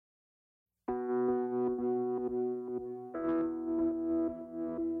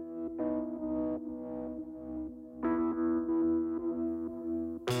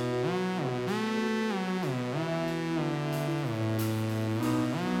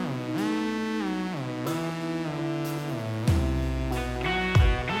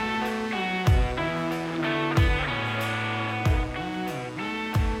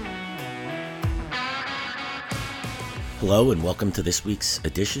Hello and welcome to this week's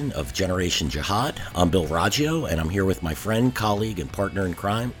edition of Generation Jihad. I'm Bill Raggio and I'm here with my friend, colleague, and partner in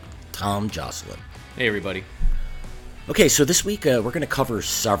crime, Tom Jocelyn. Hey everybody. Okay, so this week we're going to cover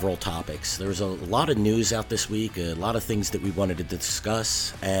several topics. There's a lot of news out this week, a lot of things that we wanted to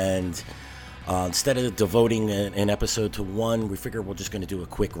discuss, and instead of devoting an episode to one, we figure we're just going to do a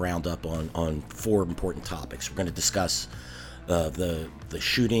quick roundup on four important topics. We're going to discuss the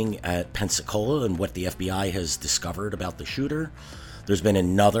shooting at Pensacola and what the FBI has discovered about the shooter. There's been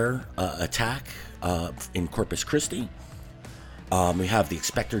another attack in Corpus Christi. We have the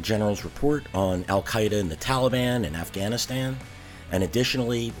Inspector General's report on Al-Qaeda and the Taliban in Afghanistan. And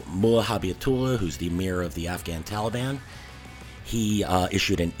additionally, Mullah Habibatullah, who's the emir of the Afghan Taliban, he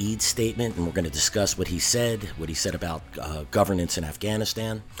issued an Eid statement, and we're going to discuss what he said about governance in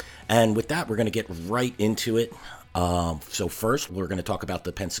Afghanistan. And with that, we're going to get right into it. So first, we're going to talk about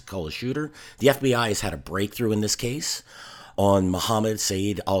the Pensacola shooter. The FBI has had a breakthrough in this case on Mohammed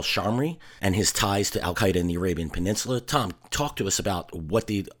Saeed al-Shamri and his ties to Al-Qaeda in the Arabian Peninsula. Tom, talk to us about what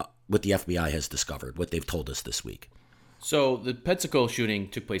the FBI has discovered, what they've told us this week. So the Pensacola shooting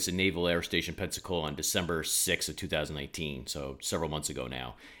took place at Naval Air Station Pensacola on December 6th of 2019, so several months ago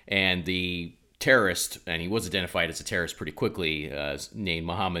now. And the terrorist, and he was identified as a terrorist pretty quickly, named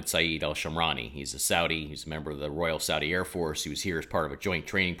Mohammed Saeed al-Shamrani. He's a Saudi. He's a member of the Royal Saudi Air Force. He was here as part of a joint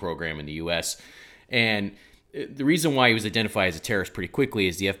training program in the U.S., and the reason why he was identified as a terrorist pretty quickly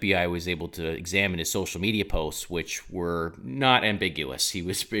is the FBI was able to examine his social media posts, which were not ambiguous. He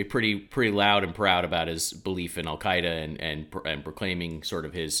was pretty loud and proud about his belief in Al-Qaeda and proclaiming sort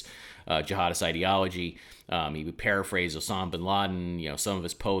of his jihadist ideology. He would paraphrase Osama bin Laden. Some of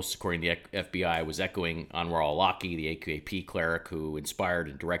his posts, according to the FBI, was echoing Anwar al-Awlaki, the AQAP cleric who inspired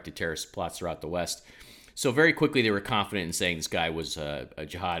and directed terrorist plots throughout the West. So very quickly, they were confident in saying this guy was a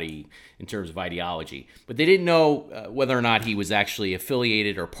jihadi in terms of ideology. But they didn't know whether or not he was actually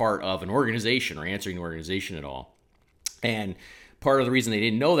affiliated or part of an organization or answering an organization at all. And part of the reason they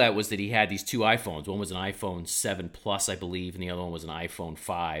didn't know that was that he had these two iPhones. One was an iPhone 7 Plus, I believe, and the other one was an iPhone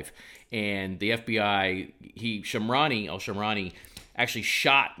 5. And the FBI, al-Shamrani, actually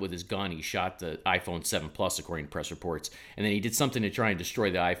shot with his gun. He shot the iPhone 7 Plus, according to press reports, and then he did something to try and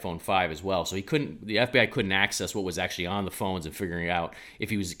destroy the iPhone 5 as well. So the FBI couldn't access what was actually on the phones and figuring out if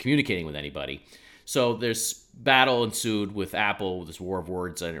he was communicating with anybody. So there's battle ensued with Apple, this war of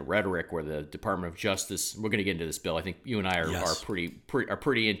words and rhetoric, where the Department of Justice. We're going to get into this, Bill. I think you and I are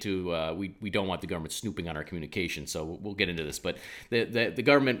pretty into. We don't want the government snooping on our communication, so we'll get into this. But the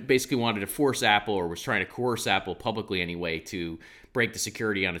government basically wanted to force Apple, or was trying to coerce Apple publicly anyway, to break the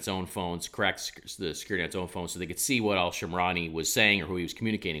security on its own phones, crack the security on its own phones, so they could see what al-Shamrani was saying or who he was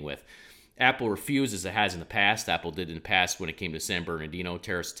communicating with. Apple refused, as it has in the past. Apple did in the past when it came to San Bernardino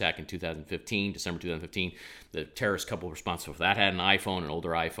terrorist attack in December 2015. The terrorist couple responsible for that had an iPhone, an older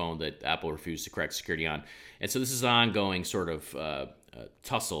iPhone, that Apple refused to crack security on. And so this is an ongoing sort of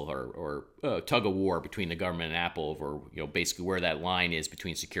tussle or tug of war between the government and Apple over basically where that line is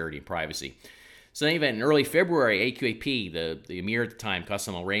between security and privacy. So in early February, AQAP, the emir at the time,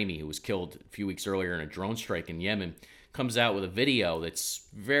 Qassem al-Raymi, who was killed a few weeks earlier in a drone strike in Yemen, comes out with a video that's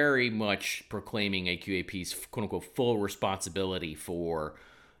very much proclaiming AQAP's quote-unquote full responsibility for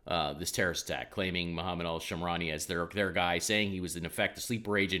this terrorist attack, claiming Mohammed al-Shamrani as their guy, saying he was in effect a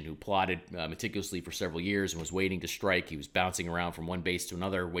sleeper agent who plotted meticulously for several years and was waiting to strike. He was bouncing around from one base to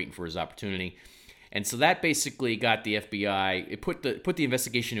another, waiting for his opportunity. And so that basically got the FBI, it put the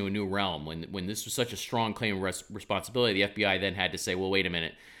investigation into a new realm. When this was such a strong claim of responsibility, the FBI then had to say, well, wait a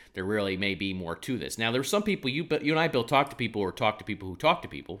minute, there really may be more to this. Now, there were some people, you and I, Bill, talk to people who talk to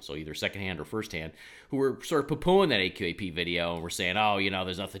people, so either secondhand or firsthand, who were sort of poo-pooing that AQAP video and were saying,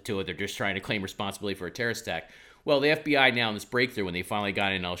 there's nothing to it, they're just trying to claim responsibility for a terrorist attack. Well, the FBI now in this breakthrough, when they finally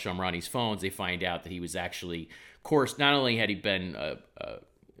got in al-Shamrani's phones, they find out that he was actually, of course, not only had he been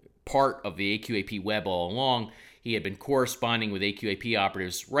part of the AQAP web all along, he had been corresponding with AQAP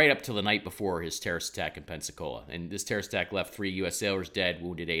operatives right up till the night before his terrorist attack in Pensacola. And this terrorist attack left 3 U.S. sailors dead,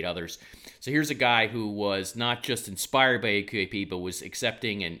 wounded 8 others. So here's a guy who was not just inspired by AQAP, but was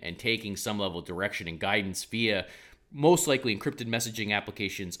accepting and taking some level of direction and guidance via most likely encrypted messaging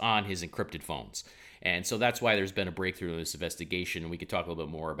applications on his encrypted phones. And so that's why there's been a breakthrough in this investigation, and we could talk a little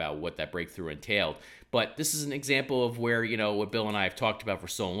bit more about what that breakthrough entailed. But this is an example of where, what Bill and I have talked about for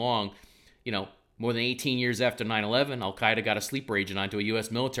so long, more than 18 years after 9/11, Al-Qaeda got a sleeper agent onto a U.S.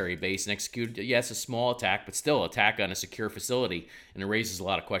 military base and executed, yes, a small attack, but still attack on a secure facility, and it raises a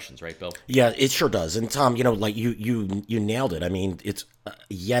lot of questions, right, Bill? Yeah, it sure does. And Tom, like you nailed it. I mean, it's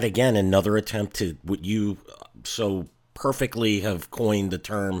yet again another attempt to what you so perfectly have coined the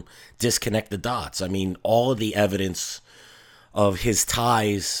term disconnect the dots. I mean, all of the evidence of his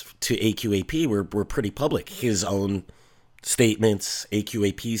ties to AQAP were pretty public. His own statements,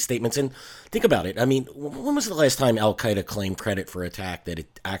 AQAP's statements. And think about it. I mean, when was the last time Al Qaeda claimed credit for an attack that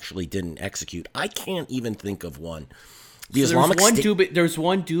it actually didn't execute? I can't even think of one. The Islamic State. There's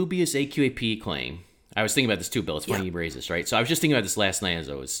one dubious AQAP claim. I was thinking about this too, Bill. It's funny you raise this, right? So I was just thinking about this last night as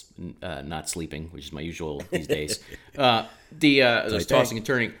I was not sleeping, which is my usual these days. I was tossing and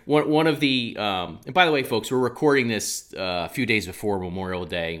turning. One of the and by the way, folks, we're recording this a few days before Memorial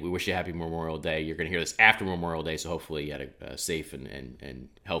Day. We wish you a happy Memorial Day. You're going to hear this after Memorial Day, so hopefully you had a safe and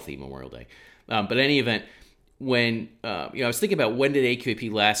healthy Memorial Day. But in any event, when I was thinking about when did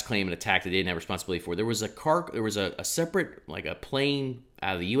AQAP last claim an attack that they didn't have responsibility for? There was a separate, like a plane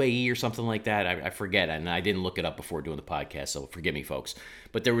out of the UAE or something like that. I forget, and I didn't look it up before doing the podcast, so forgive me, folks.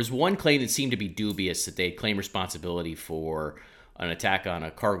 But there was one claim that seemed to be dubious, that they had claimed responsibility for an attack on a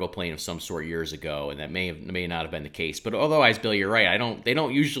cargo plane of some sort years ago, and that may not have been the case. But otherwise, Bill, you're right. They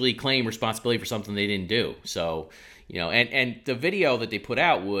don't usually claim responsibility for something they didn't do. So, and the video that they put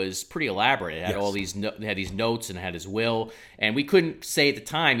out was pretty elaborate. It had all these had these notes, and it had his will. And we couldn't say at the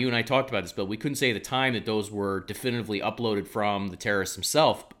time, you and I talked about this, Bill, we couldn't say at the time that those were definitively uploaded from the terrorist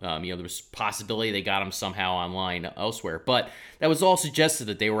himself. There was possibility they got him somehow online elsewhere. But that was all suggested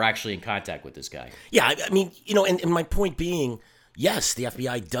that they were actually in contact with this guy. Yeah, I mean, and my point being, yes, the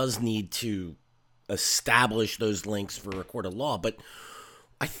FBI does need to establish those links for a court of law, but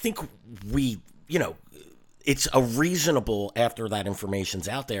I think it's a reasonable, after that information's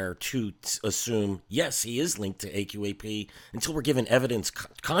out there, to assume, yes, he is linked to AQAP until we're given evidence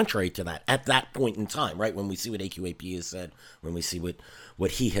contrary to that at that point in time, right? When we see what AQAP has said, when we see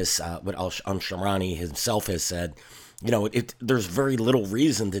what he has, what al-Shamrani himself has said, there's very little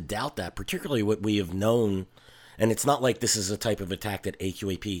reason to doubt that, particularly what we have known. And it's not like this is a type of attack that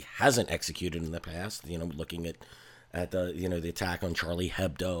AQAP hasn't executed in the past, looking at the, the attack on Charlie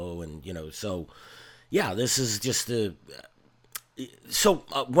Hebdo and, so... Yeah, this is just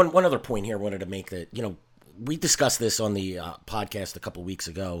one other point here I wanted to make that, we discussed this on the podcast a couple weeks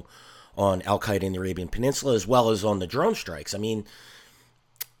ago on Al-Qaeda in the Arabian Peninsula, as well as on the drone strikes. I mean,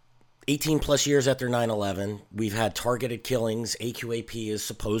 18 plus years after 9/11, we've had targeted killings. AQAP has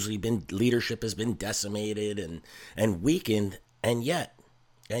supposedly leadership has been decimated and weakened, and yet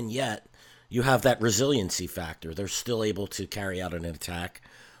you have that resiliency factor. They're still able to carry out an attack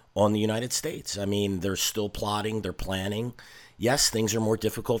on the United States. I mean, they're still plotting, they're planning. Yes, things are more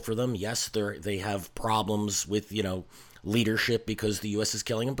difficult for them. Yes, they have problems with, leadership because the U.S. is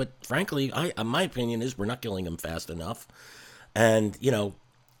killing them. But frankly, my opinion is we're not killing them fast enough. And,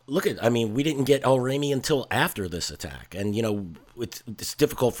 we didn't get al-Raymi until after this attack. And, it's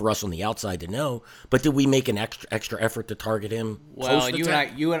difficult for us on the outside to know, but did we make an extra effort to target him? Well, you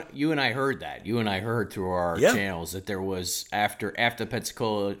and I heard that. You and I heard through our channels that there was, after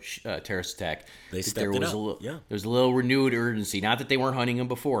Pensacola terrorist attack, there was a little renewed urgency. Not that they weren't hunting him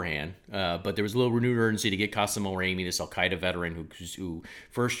beforehand, but there was a little renewed urgency to get Qasem al-Raymi, this al-Qaeda veteran who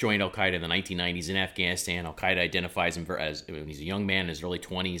first joined al-Qaeda in the 1990s in Afghanistan. Al-Qaeda identifies him as, when he's a young man in his early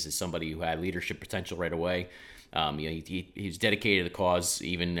 20s, as somebody who had leadership potential right away. He's dedicated to the cause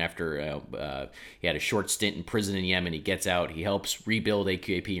even after he had a short stint in prison in Yemen. He gets out. He helps rebuild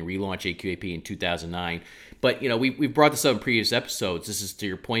AQAP and relaunch AQAP in 2009. But, we've brought this up in previous episodes. This is to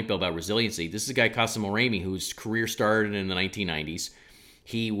your point, Bill, about resiliency. This is a guy, Qasem al-Raymi, whose career started in the 1990s.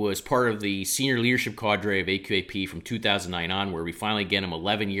 He was part of the senior leadership cadre of AQAP from 2009 on, where we finally get him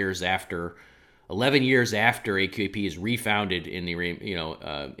 11 years after AQAP is refounded in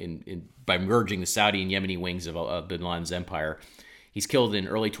the by merging the Saudi and Yemeni wings of Bin Laden's empire. He's killed in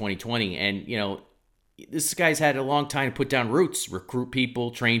early 2020, and this guy's had a long time to put down roots, recruit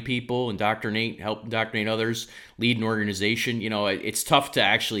people, train people, help indoctrinate others, lead an organization. It's tough to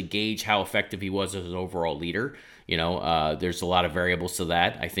actually gauge how effective he was as an overall leader. There's a lot of variables to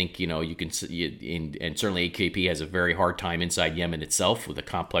that. I think, you can, and certainly AKP has a very hard time inside Yemen itself with a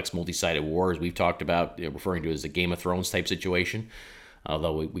complex multi-sided war, as we've talked about, referring to as a Game of Thrones type situation.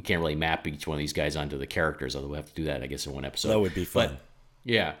 Although we can't really map each one of these guys onto the characters, although we'll have to do that, I guess, in one episode. That would be fun.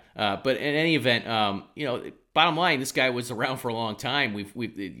 But in any event, bottom line, this guy was around for a long time.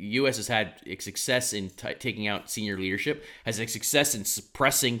 The U.S. has had success in taking out senior leadership, has had success in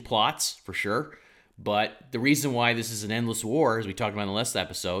suppressing plots, for sure. But the reason why this is an endless war, as we talked about in the last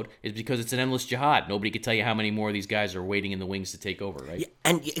episode, is because it's an endless jihad. Nobody could tell you how many more of these guys are waiting in the wings to take over, right? Yeah,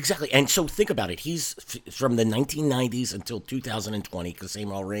 and exactly. And so think about it. He's from the 1990s until 2020,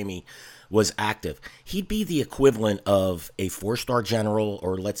 Qasem al-Raymi was active. He'd be the equivalent of a 4-star general,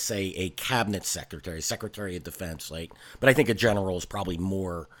 or let's say a cabinet secretary of defense. But I think a general is probably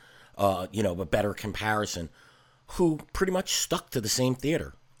more, a better comparison, who pretty much stuck to the same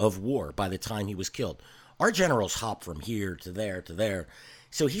theater of war by the time he was killed. Our generals hop from here to there to there.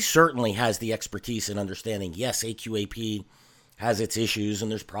 So he certainly has the expertise in understanding, yes, AQAP has its issues and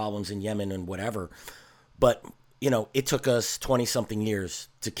there's problems in Yemen and whatever. But, it took us 20-something years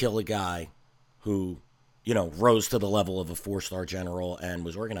to kill a guy who, rose to the level of a 4-star general and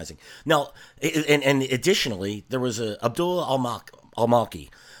was organizing. Now, and additionally, there was Abdullah al-Malki.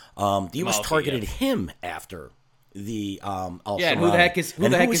 The U.S. targeted him after the al-Sharani. Yeah, and who the heck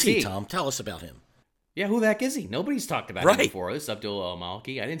is he? Tom? Tell us about him. Yeah, who the heck is he? Nobody's talked about him before. This is Abdullah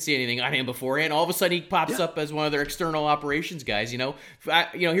al-Malki. I didn't see anything on him beforehand. All of a sudden, he pops up as one of their external operations guys.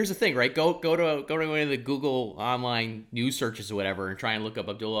 Here's the thing, right? Go to one of the Google online news searches or whatever, and try and look up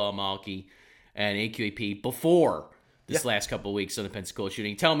Abdullah al-Malki and AQAP before this last couple of weeks of the Pensacola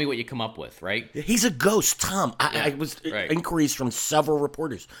shooting. Tell me what you come up with, right? He's a ghost, Tom. I was inquiries from several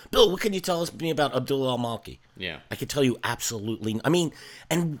reporters. Bill, what can you tell me about Abdullah al-Malki? Yeah, I can tell you absolutely. I mean,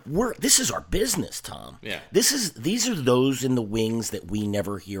 and this is our business, Tom. Yeah, these are those in the wings that we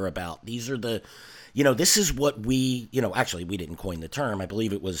never hear about. These are the, this is what we, actually we didn't coin the term. I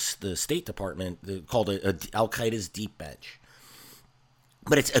believe it was the State Department that called it Al-Qaeda's deep bench.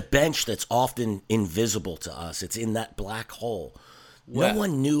 But it's a bench that's often invisible to us. It's in that black hole. No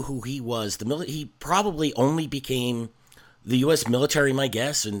one knew who he was. He probably only became, the U.S. military, my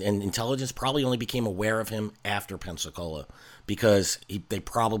guess, and intelligence probably only became aware of him after Pensacola, because they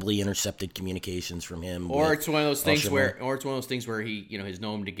probably intercepted communications from him. Or it's one of those things where he, his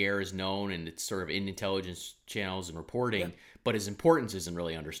nom de guerre is known, and it's sort of in intelligence channels and reporting. Yeah. But his importance isn't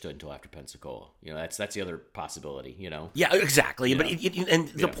really understood until after Pensacola. That's the other possibility. Yeah, exactly. But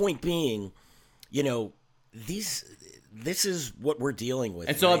the point being, this is what we're dealing with.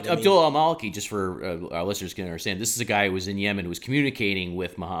 And so Abdullah al-Malki, just for our listeners can understand, this is a guy who was in Yemen who was communicating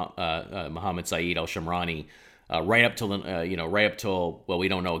with Mohammed Saeed al-Shamrani right up till well, we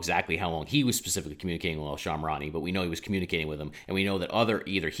don't know exactly how long he was specifically communicating with al-Shamrani, but we know he was communicating with him, and we know that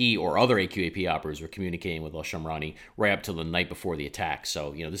either he or other AQAP operators were communicating with al-Shamrani right up till the night before the attack.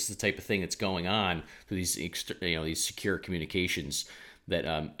 So this is the type of thing that's going on through these secure communications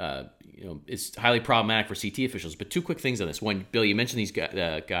that it's highly problematic for CT officials. But two quick things on this. One, Bill, you mentioned these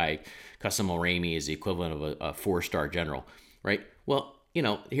guy Qasem al-Rami is the equivalent of a 4-star general, right? Well,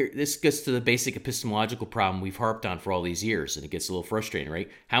 here this gets to the basic epistemological problem we've harped on for all these years, and it gets a little frustrating,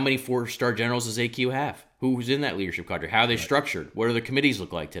 right? How many 4-star generals does AQ have? Who's in that leadership cadre? How are they structured? What do their committees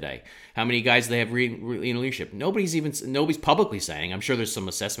look like today? How many guys do they have in leadership? Nobody's publicly saying. I'm sure there's some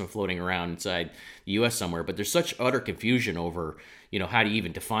assessment floating around inside the U.S. somewhere, but there's such utter confusion over how to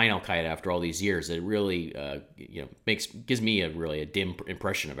even define Al-Qaeda after all these years that it really gives me a dim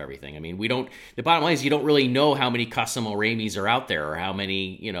impression of everything. I mean, the bottom line is you don't really know how many Qasem al-Ramis are out there, or how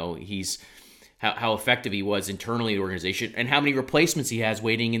many how effective he was internally in the organization, and how many replacements he has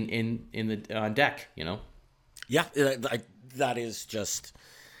waiting in the on deck. Yeah, that is just,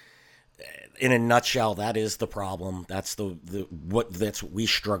 in a nutshell, that is the problem. That's that's what we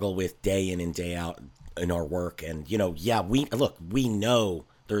struggle with day in and day out in our work. And we know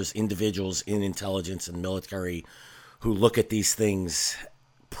there's individuals in intelligence and military who look at these things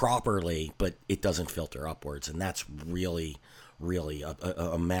properly, but it doesn't filter upwards, and that's really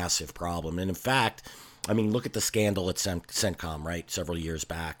a massive problem. And in fact, I mean, look at the scandal at CENTCOM, right, several years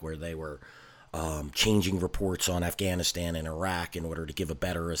back, where they were changing reports on Afghanistan and Iraq in order to give a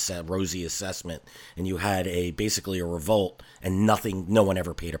better rosy assessment, and you had basically a revolt, and no one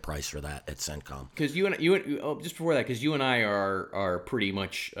ever paid a price for that at CENTCOM. Because just before that, because you and I are pretty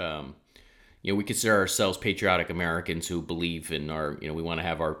much we consider ourselves patriotic Americans who believe in we want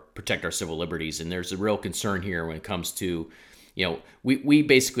to protect our civil liberties, and there's a real concern here when it comes to we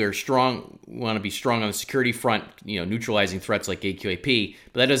basically want to be strong on the security front, neutralizing threats like AQAP,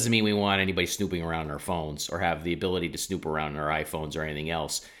 but that doesn't mean we want anybody snooping around on our phones or have the ability to snoop around on our iPhones or anything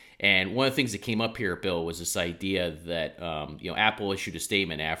else. And one of the things that came up here, Bill, was this idea that Apple issued a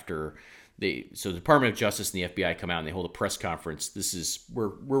statement after the Department of Justice and the FBI come out and they hold a press conference. We're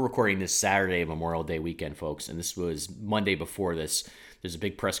recording this Saturday, Memorial Day weekend, folks, and this was Monday before this. There's a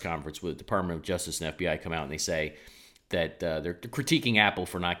big press conference with the Department of Justice and FBI come out, and they say that they're critiquing Apple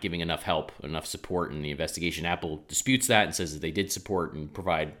for not giving enough help, enough support in the investigation. Apple disputes that and says that they did support and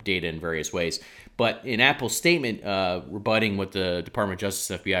provide data in various ways. But in Apple's statement rebutting what the Department of Justice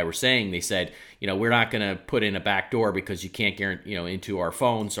and FBI were saying, they said, we're not going to put in a back door because you can't guarantee, into our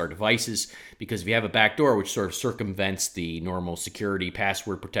phones, our devices, because if you have a back door which sort of circumvents the normal security,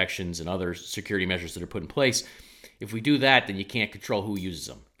 password protections, and other security measures that are put in place, if we do that, then you can't control who uses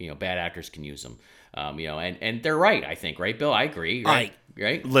them. Bad actors can use them. And they're right. I think, right, Bill? I agree. Right.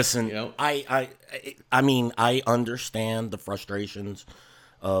 Right. Listen, I mean, I understand the frustrations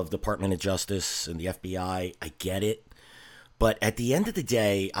of Department of Justice and the FBI. I get it. But at the end of the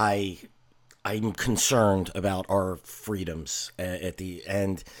day, I'm concerned about our freedoms at the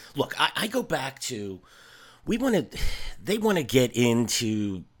end. Look, I go back to they want to get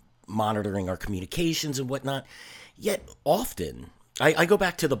into monitoring our communications and whatnot. Yet often, I go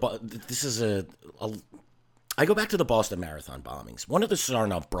back to I go back to the Boston Marathon bombings. One of the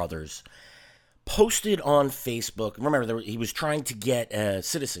Tsarnaev brothers posted on Facebook. Remember, he was trying to get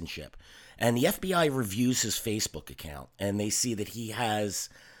citizenship. And the FBI reviews his Facebook account, and they see that he has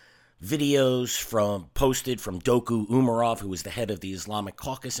videos posted from Doku Umarov, who was the head of the Islamic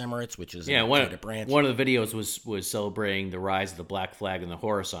Caucasus Emirates, which is a branch. One of the videos was celebrating the rise of the black flag in the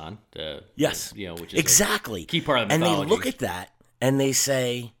Khorasan. Yes, which is exactly a key part of the mythology. And they look at that and they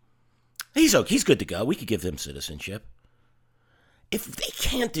say, he's good to go. We could give him citizenship. If they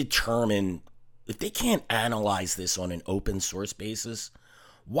can't analyze this on an open source basis,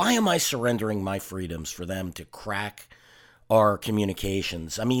 why am I surrendering my freedoms for them to crack our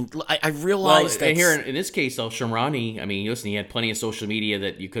communications? I mean, I realize that here in this case, Al-Shamrani, I mean, listen, he had plenty of social media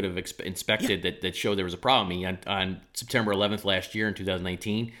that you could have inspected that showed there was a problem. On September 11th last year in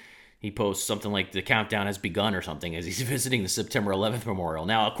 2019, he posts something like the countdown has begun or something as he's visiting the September 11th memorial.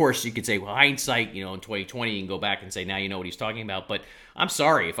 Now, of course, you could say, well, hindsight, in 2020, you can go back and say, now you know what he's talking about. But I'm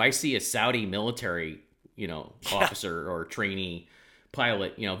sorry, if I see a Saudi military, officer or trainee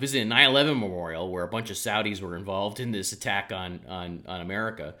pilot, visiting 9/11 memorial where a bunch of Saudis were involved in this attack on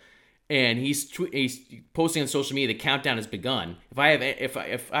America, and he's posting on social media the countdown has begun. If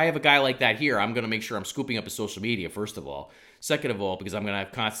I have a guy like that here, I'm going to make sure I'm scooping up his social media first of all. Second of all, because I'm going to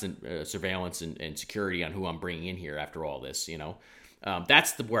have constant surveillance and security on who I'm bringing in here after all this.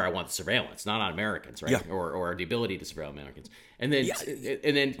 That's where I want the surveillance, not on Americans, right? Yeah. Or the ability to surveil Americans, and then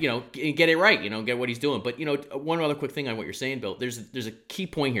get it right, get what he's doing. But one other quick thing on what you're saying, Bill. There's a key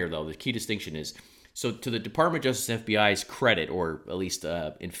point here, though. The key distinction is, so to the Department of Justice and FBI's credit, or at least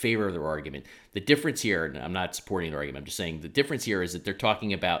in favor of their argument, the difference here, and I'm not supporting their argument, I'm just saying the difference here is that they're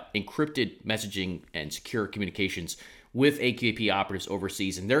talking about encrypted messaging and secure communications with AQAP operatives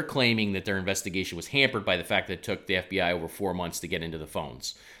overseas, and they're claiming that their investigation was hampered by the fact that it took the FBI over 4 months to get into the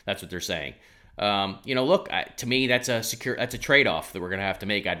phones. That's what they're saying. Look, to me, that's a trade-off that we're going to have to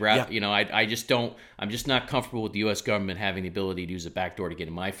make. I'd rather, I'm just not comfortable with the U.S. government having the ability to use a backdoor to get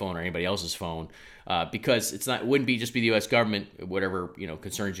in my phone or anybody else's phone, because it wouldn't just be the U.S. government, whatever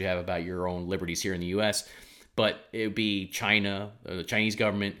concerns you have about your own liberties here in the U.S., but it would be China, the Chinese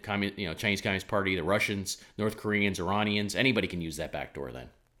government, Chinese Communist Party, the Russians, North Koreans, Iranians. Anybody can use that backdoor then.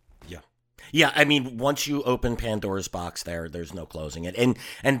 Yeah, I mean, once you open Pandora's box there's no closing it.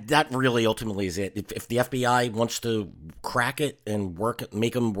 And that really ultimately is it. If the FBI wants to crack it and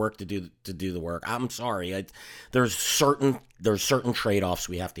make them work to do the work, I'm sorry. There's certain trade-offs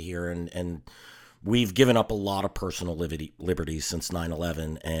we have to hear, and we've given up a lot of personal liberties since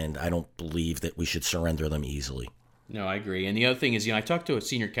 9/11, and I don't believe that we should surrender them easily. No, I agree. And the other thing is, I talked to a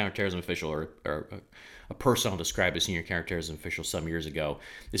senior counterterrorism official, or a person I'll describe as senior counterterrorism official some years ago.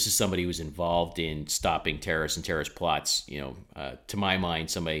 This is somebody who's involved in stopping terrorists and terrorist plots. To my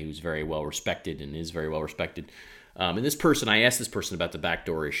mind, somebody who's very well respected and is very well respected. And I asked this person about the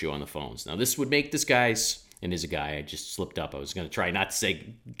backdoor issue on the phones. Now, this would make this guy's, and is a guy, I just slipped up. I was going to try not to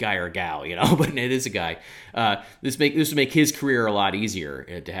say guy or gal, but it is a guy. This would make his career a lot easier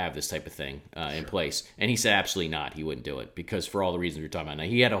to have this type of thing in place. And he said absolutely not. He wouldn't do it because for all the reasons we're talking about. Now,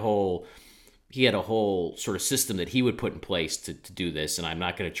 he had a whole sort of system that he would put in place to do this, and I'm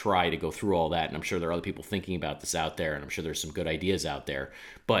not going to try to go through all that, and I'm sure there are other people thinking about this out there, and I'm sure there's some good ideas out there.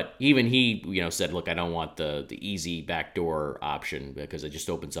 But even he, said, look, I don't want the easy backdoor option because it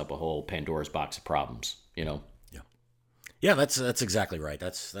just opens up a whole Pandora's box of problems, Yeah, that's exactly right.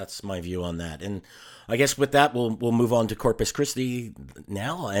 That's my view on that. And I guess with that, we'll move on to Corpus Christi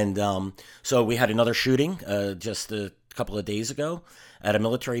now. And so we had another shooting just a couple of days ago at a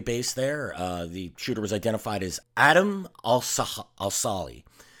military base there. The shooter was identified as Adam Al-Sali.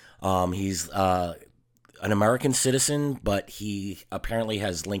 He's an American citizen, but he apparently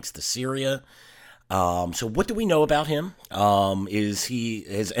has links to Syria. So what do we know about him?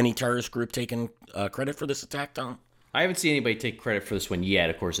 Has any terrorist group taken credit for this attack, Tom? I haven't seen anybody take credit for this one yet.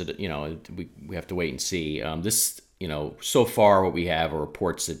 Of course, we have to wait and see. So far what we have are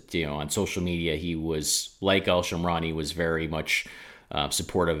reports that, on social media, he was, like Al-Shamrani, was very much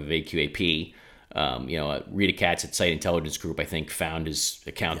supportive of AQAP. Rita Katz at Site Intelligence Group, I think, found his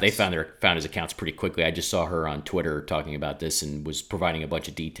account. Yes. They found his accounts pretty quickly. I just saw her on Twitter talking about this and was providing a bunch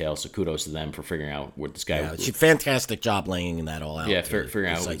of details. So kudos to them for figuring out what this guy. Yeah, she fantastic job laying that all out. Yeah,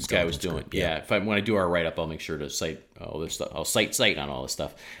 figuring out what this guy was doing. Group. Yeah, when I do our write up, I'll make sure to cite all this stuff. I'll cite on all this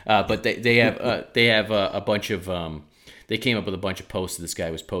stuff. But they have a bunch of. They came up with a bunch of posts that this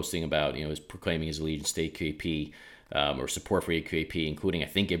guy was posting about, was proclaiming his allegiance to AQAP, or support for AQAP, including, I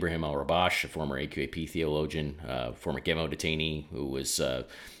think, Ibrahim al-Rabash, a former AQAP theologian, former Gemo detainee, who was an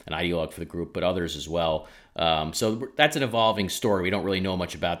ideologue for the group, but others as well. So that's an evolving story. We don't really know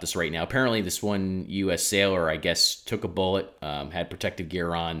much about this right now. Apparently, this one U.S. sailor, I guess, took a bullet, had protective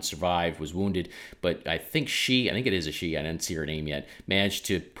gear on, survived, was wounded. But I think it is a she, I didn't see her name yet, managed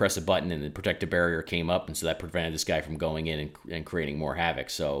to press a button and the protective barrier came up. And so that prevented this guy from going in and creating more havoc.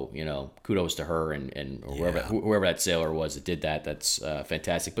 So, kudos to her and whoever that sailor was that did that. That's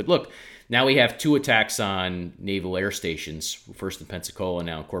fantastic. But look, now we have 2 attacks on naval air stations, first in Pensacola,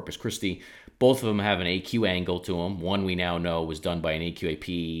 now in Corpus Christi. Both of them have an AQ angle to them. One we now know was done by an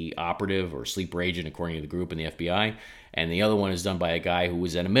AQAP operative or sleeper agent, according to the group and the FBI. And the other one is done by a guy who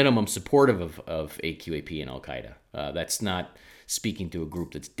was at a minimum supportive of AQAP and Al-Qaeda. That's not speaking to a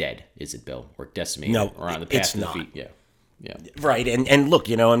group that's dead, is it, Bill? Or decimated? No, or on the path it's to not. defeat? Yeah. Right, and look,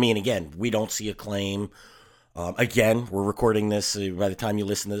 again, we don't see a claim. Again, we're recording this. By the time you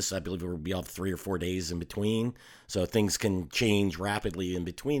listen to this, I believe we'll be off 3 or 4 days in between. So things can change rapidly in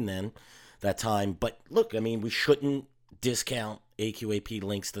between that time. But look, we shouldn't discount AQAP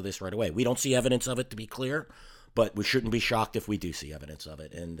links to this right away. We don't see evidence of it, to be clear, but we shouldn't be shocked if we do see evidence of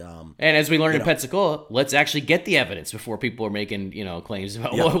it. And as we learned in Pensacola, let's actually get the evidence before people are making claims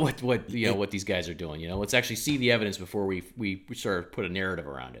about what these guys are doing. Let's actually see the evidence before we sort of put a narrative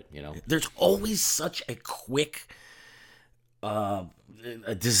around it. There's always such a quick a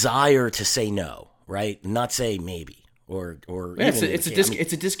desire to say no, right? Not say maybe.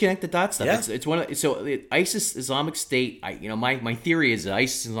 It's a disconnect the dots stuff. Yeah. It's one of ISIS Islamic State. My theory is that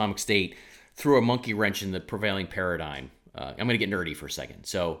ISIS Islamic State threw a monkey wrench in the prevailing paradigm. I'm going to get nerdy for a second.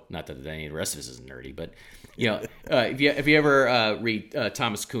 So not that any of the rest of us isn't nerdy, but if you ever read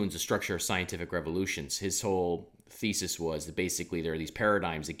Thomas Kuhn's The Structure of Scientific Revolutions, his whole thesis was that basically there are these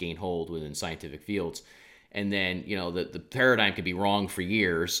paradigms that gain hold within scientific fields. And then, the paradigm could be wrong for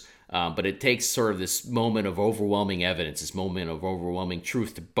years, but it takes sort of this moment of overwhelming evidence, this moment of overwhelming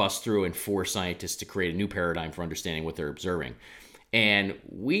truth to bust through and force scientists to create a new paradigm for understanding what they're observing. And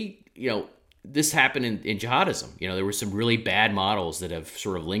this happened in jihadism. There were some really bad models that have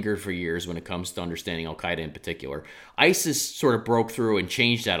sort of lingered for years when it comes to understanding Al-Qaeda in particular. ISIS sort of broke through and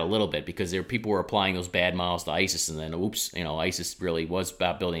changed that a little bit because people were applying those bad models to ISIS, and then ISIS really was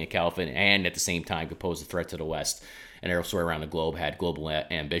about building a caliphate and at the same time could pose a threat to the West. And elsewhere around the globe had global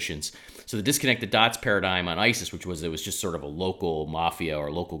ambitions. So the disconnect the dots paradigm on ISIS, which was it was just sort of a local mafia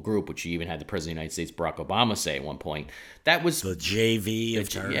or local group, which you even had the President of the United States, Barack Obama, say at one point. That was the JV of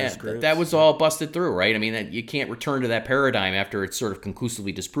terrorist groups. That was all busted through, right? You can't return to that paradigm after it's sort of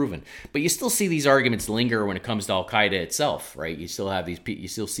conclusively disproven. But you still see these arguments linger when it comes to Al-Qaeda itself, right? You still have you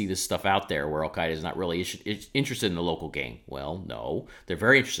still see this stuff out there where Al-Qaeda is not really interested in the local game. Well, no, they're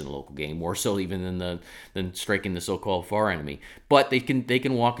very interested in the local game, more so even than striking the so-called far enemy. But they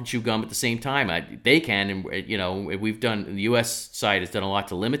can walk and chew gum at the same time. They can, and we've done. The U.S. side has done a lot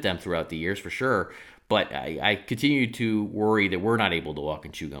to limit them throughout the years, for sure. But I continue to worry that we're not able to walk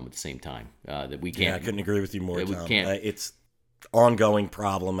and chew gum at the same time. That we can't. Yeah, I couldn't agree with you more, Tom. We can't. It's ongoing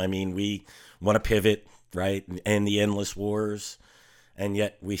problem. We want to pivot, right, and end the endless wars, and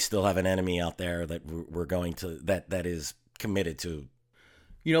yet we still have an enemy out there that we're going to that is committed to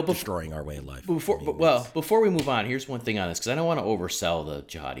destroying our way of life. Before we move on, here's one thing on this, because I don't want to oversell the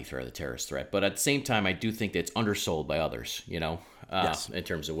jihadi threat, the terrorist threat, but at the same time, I do think that it's undersold by others, Yes. in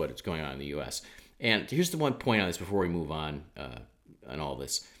terms of what's going on in the U.S. And here's the one point on this before we move on all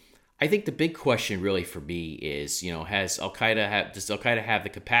this. I think the big question really for me is, does Al-Qaeda have the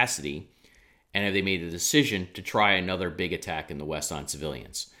capacity, and have they made the decision to try another big attack in the West on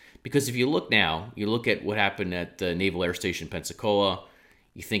civilians? Because if you look at what happened at the Naval Air Station Pensacola.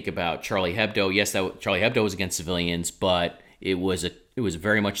 You think about Charlie Hebdo. Yes, Charlie Hebdo was against civilians, but it was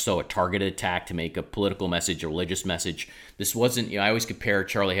very much so a targeted attack to make a political message, a religious message. This wasn't. I always compare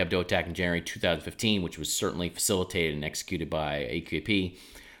Charlie Hebdo attack in January 2015, which was certainly facilitated and executed by AQAP.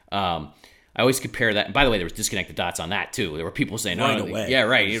 I always compare that. And by the way, there was disconnected dots on that too. There were people saying, right away. Yeah,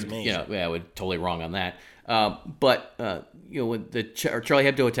 right. We're totally wrong on that. When the Charlie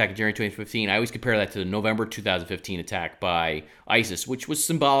Hebdo attack in January 2015, I always compare that to the November 2015 attack by ISIS, which was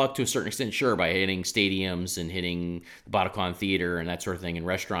symbolic to a certain extent, sure, by hitting stadiums and hitting the Bataclan Theater and that sort of thing in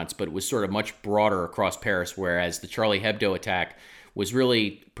restaurants, but it was sort of much broader across Paris, whereas the Charlie Hebdo attack was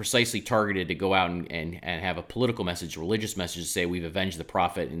really precisely targeted to go out and have a political message, religious message, to say we've avenged the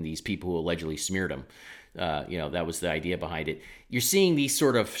prophet and these people who allegedly smeared him. That was the idea behind it. You're seeing these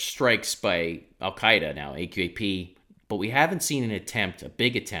sort of strikes by Al-Qaeda now, AQAP, but we haven't seen a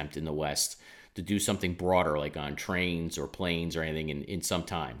big attempt in the West to do something broader, like on trains or planes or anything in some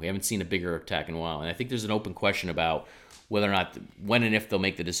time. We haven't seen a bigger attack in a while. And I think there's an open question about whether or not, when and if they'll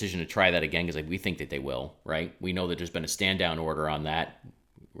make the decision to try that again, because we think that they will, right? We know that there's been a stand-down order on that.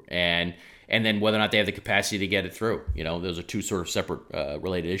 And then whether or not they have the capacity to get it through. Those are two sort of separate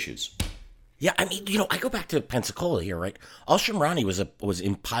related issues. Yeah, I mean, I go back to Pensacola here, right? Al-Shamrani was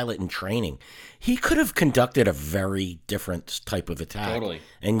in pilot and training. He could have conducted a very different type of attack. Totally.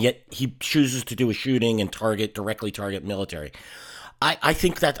 And yet he chooses to do a shooting and directly target military. I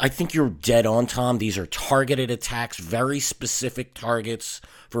think you're dead on, Tom. These are targeted attacks, very specific targets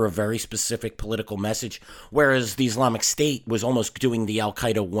for a very specific political message. Whereas the Islamic State was almost doing the Al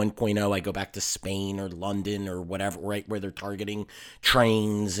Qaeda 1.0. I go back to Spain or London or whatever, right, where they're targeting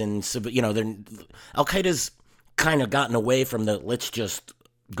trains and Al Qaeda's kind of gotten away from the let's just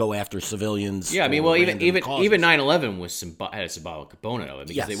go after civilians. Yeah, I mean, well, even 9/11 had a symbolic component of it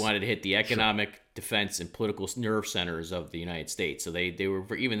because they wanted to hit the economic, defense, and political nerve centers of the United States. So they were,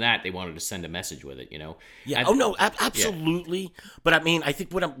 for even that, they wanted to send a message with it. Yeah. Absolutely. Yeah. But I mean, I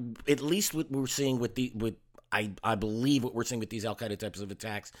think at least what we're seeing I believe what we're seeing with these Al Qaeda types of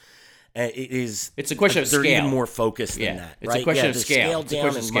attacks. It's a question of scale. They're even more focused than that. It's a question of scale. It's a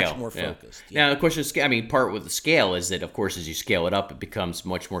question of scale. Much more focused. Yeah. Now, the question of scale, I mean, part with the scale is that, of course, as you scale it up, it becomes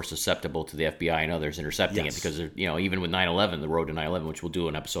much more susceptible to the FBI and others intercepting it because, even with 9/11, the road to 9/11, which we'll do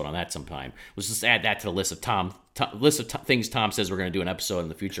an episode on that sometime. Let's just add that to the list of things Tom says we're going to do an episode in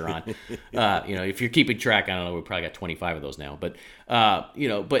the future on. If you're keeping track, I don't know, we probably got 25 of those now. But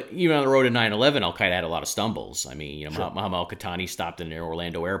even on the road to 9/11, Al-Qaeda had a lot of stumbles. I mean, Muhammad al-Qahtani stopped in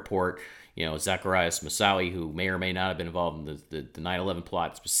Orlando airport. Zacharias Moussaoui, who may or may not have been involved in the 9/11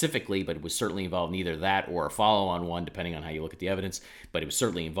 plot specifically, but was certainly involved in either that or a follow-on one, depending on how you look at the evidence. But he was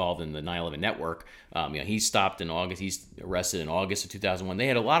certainly involved in the 9/11 network. He stopped in August. He's arrested in August of 2001. They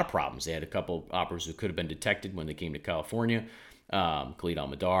had a lot of problems. They had a couple operators who could have been detected when they came to California. Khalid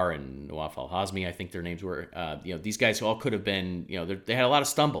al-Madar and Nawaf al-Hazmi, I think their names were. These guys all could have been, they had a lot of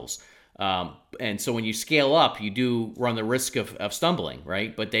stumbles. And so when you scale up, you do run the risk of stumbling,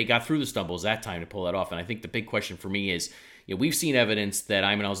 right? But they got through the stumbles that time to pull that off. And I think the big question for me is, we've seen evidence that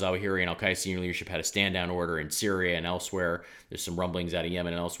Ayman al-Zawahiri and Al-Qaeda senior leadership had a stand-down order in Syria and elsewhere. There's some rumblings out of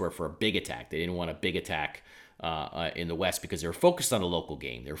Yemen and elsewhere for a big attack. They didn't want a big attack in the West because they were focused on the local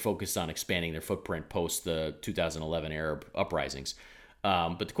game. They were focused on expanding their footprint post the 2011 Arab uprisings.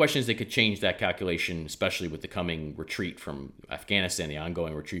 But the question is, they could change that calculation, especially with the coming retreat from Afghanistan, the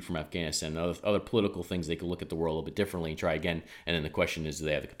ongoing retreat from Afghanistan, and other political things. They could look at the world a little bit differently and try again. And then the question is, do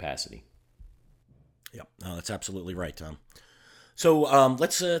they have the capacity? Yep, no, that's absolutely right, Tom. So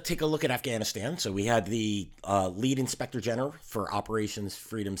let's take a look at Afghanistan. So we had the lead inspector general for Operations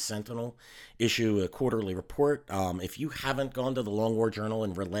Freedom Sentinel issue a quarterly report. If you haven't gone to the Long War Journal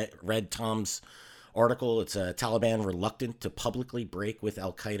and read Tom's article, it's Taliban reluctant to publicly break with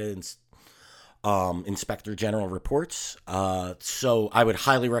Al-Qaeda Inspector General reports. So I would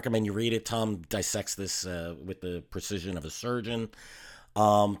highly recommend you read it. Tom dissects this with the precision of a surgeon.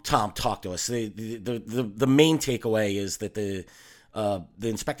 Tom, talk to us. The main takeaway is that the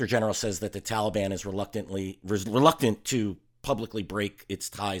Inspector General says that the Taliban is reluctant to publicly break its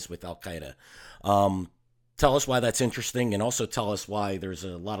ties with Al-Qaeda. Tell us why that's interesting, and also tell us why there's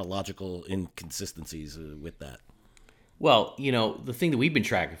a lot of logical inconsistencies with that. Well, the thing that we've been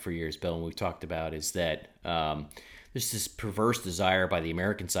tracking for years, Bill, and we've talked about is that there's this perverse desire by the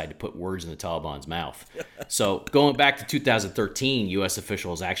American side to put words in the Taliban's mouth. So going back to 2013, U.S.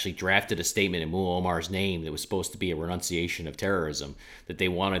 officials actually drafted a statement in Mullah Omar's name that was supposed to be a renunciation of terrorism that they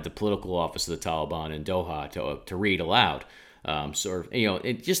wanted the political office of the Taliban in Doha to read aloud.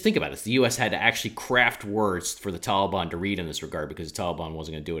 Just think about it. The U.S. had to actually craft words for the Taliban to read in this regard because the Taliban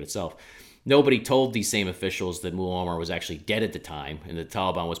wasn't going to do it itself. Nobody told these same officials that Mullah Omar was actually dead at the time and the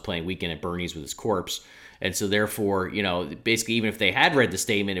Taliban was playing Weekend at Bernie's with his corpse. And so therefore, basically even if they had read the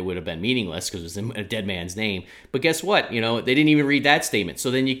statement, it would have been meaningless because it was in a dead man's name. But guess what? They didn't even read that statement.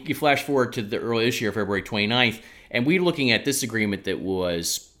 So then you flash forward to the early this year, February 29th, and we're looking at this agreement that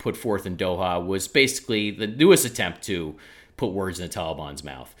was put forth in Doha was basically the newest attempt to put words in the Taliban's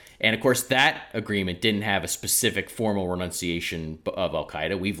mouth. And of course, that agreement didn't have a specific formal renunciation of Al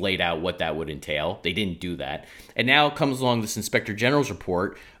Qaeda. We've laid out what that would entail. They didn't do that. And now comes along this Inspector General's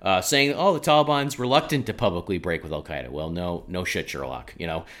report saying, oh, the Taliban's reluctant to publicly break with Al Qaeda. Well, no shit, Sherlock.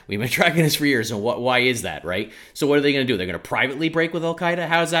 We've been tracking this for years. And why is that, right? So what are they going to do? They're going to privately break with Al Qaeda?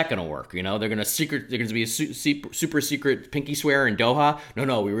 How's that going to work? They're going to be a super secret pinky swear in Doha?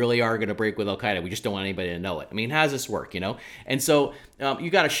 No, we really are going to break with Al Qaeda. We just don't want anybody to know it. I mean, how does this work? And so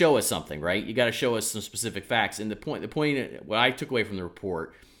you got to show us something, right? You got to show us some specific facts. And the point, what I took away from the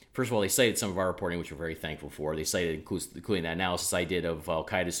report, first of all, they cited some of our reporting, which we're very thankful for. They cited, including that analysis I did of Al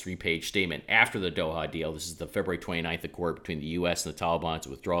Qaeda's 3-page statement after the Doha deal. This is the February 29th accord between the U.S. and the Taliban. It's a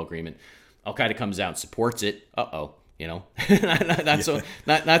withdrawal agreement. Al Qaeda comes out and supports it. Not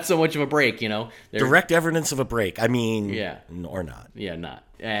so much of a break. Direct evidence of a break. I mean, yeah, or not. Yeah, not.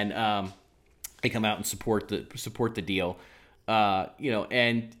 And they come out and support the deal.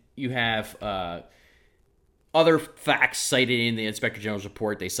 And you have other facts cited in the Inspector General's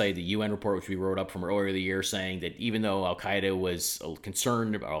report. They cited the UN report, which we wrote up from earlier in the year, saying that even though Al Qaeda was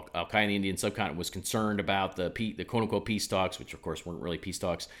concerned about Al Qaeda in the Indian subcontinent was concerned about the quote unquote peace talks, which of course weren't really peace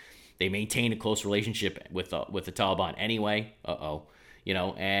talks, they maintained a close relationship with the Taliban anyway.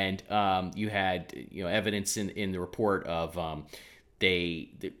 And you had evidence in the report of they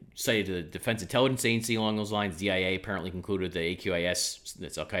cited the Defense Intelligence Agency along those lines. DIA apparently concluded that AQIS,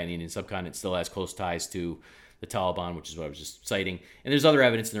 that's Al Qaeda in the Indian subcontinent, still has close ties to the Taliban, which is what I was just citing. And there's other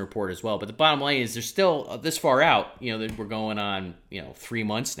evidence in the report as well. But the bottom line is, there's still this far out. That we're going on 3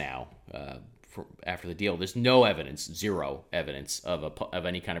 months now after the deal. There's no evidence, zero evidence of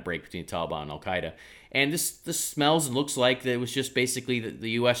any kind of break between the Taliban and Al Qaeda. And this smells and looks like that it was just basically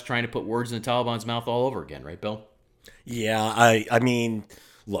the U.S. trying to put words in the Taliban's mouth all over again, right, Bill? Yeah, I mean,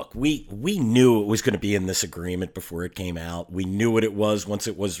 look, we knew it was going to be in this agreement before it came out. We knew what it was once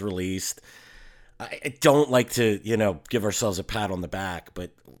it was released. I don't like to, give ourselves a pat on the back,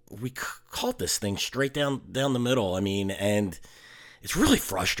 but we called this thing straight down the middle. I mean, and it's really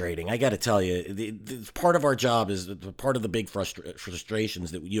frustrating. I got to tell you, part of our job is part of the big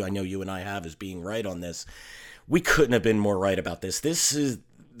frustrations that I know you and I have is being right on this. We couldn't have been more right about this. This is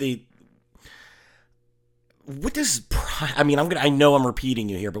what does, I know I'm repeating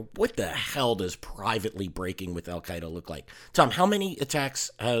you here, but what the hell does privately breaking with Al Qaeda look like? Tom, how many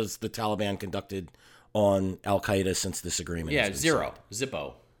attacks has the Taliban conducted on Al Qaeda since this agreement? Yeah, zero.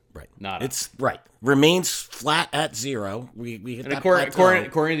 Zippo. Right. Nada. It's right. Remains flat at zero. We hit and that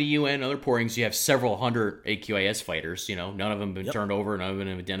according to the UN, other reportings, you have several hundred AQIS fighters. None of them have been turned over. None of them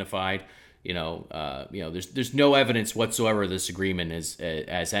have been identified. There's no evidence whatsoever this agreement has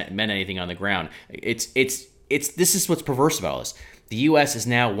meant anything on the ground. This is what's perverse about this. The U.S.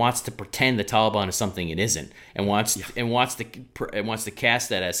 now wants to pretend the Taliban is something it isn't, and wants to cast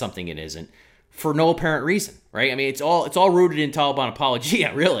that as something it isn't, for no apparent reason, right? I mean, it's all rooted in Taliban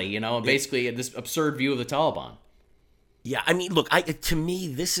apologia, really. Basically this absurd view of the Taliban. Yeah, I mean, look, to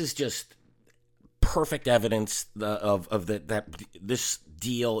me, this is just perfect evidence that this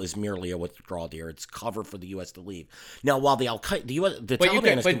deal is merely a withdrawal deal. It's cover for the U.S. to leave. Now, while the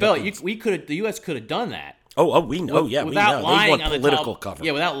Taliban Bill, the U.S. could have done that. Oh, we know. Yeah, without we know. lying They want on political cover.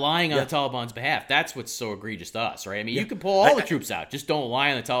 Yeah, without lying on the Taliban's behalf. That's what's so egregious to us, right? I mean, you can pull all the troops out, just don't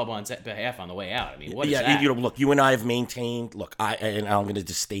lie on the Taliban's behalf on the way out. I mean, what is that? Look, you and I have maintained. Look, and I'm going to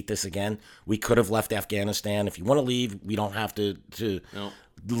just state this again. We could have left Afghanistan. If you want to leave, we don't have to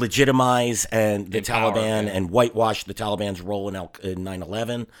legitimize the Taliban and whitewash the Taliban's role in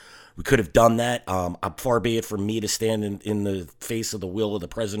 9/11. We could have done that. Far be it from me to stand in the face of the will of the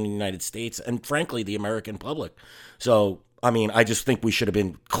President of the United States and, frankly, the American public. So, I mean, I just think we should have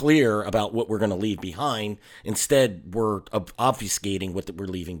been clear about what we're going to leave behind. Instead, we're obfuscating what we're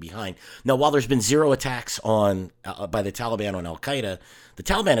leaving behind. Now, while there's been zero attacks by the Taliban on Al Qaeda, the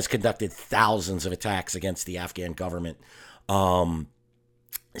Taliban has conducted thousands of attacks against the Afghan government. Afghan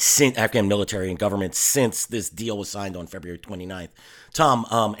military and government since this deal was signed on February 29th. Tom,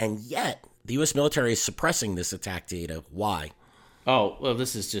 and yet the U.S. military is suppressing this attack data. Why? Oh, well,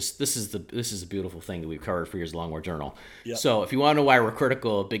 this is a beautiful thing that we've covered for years, Long War Journal. Yep. So if you want to know why we're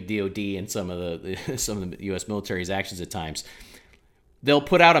critical of big DOD and some of the U.S. military's actions at times, they'll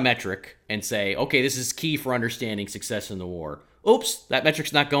put out a metric and say, okay, this is key for understanding success in the war. Oops, that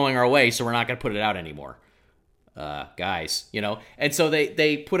metric's not going our way, so we're not going to put it out anymore. Guys, and so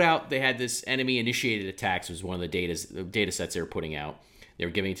they had this enemy initiated attacks was one of the data sets they were putting out. They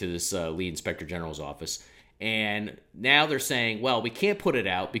were giving to this lead inspector general's office, and now they're saying, well, we can't put it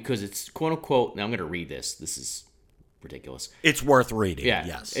out because it's quote unquote. Now I'm going to read this. This is ridiculous. It's worth reading. Yeah.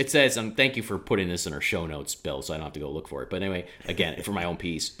 Yes. It says, thank you for putting this in our show notes, Bill, so I don't have to go look for it. But anyway, again, for my own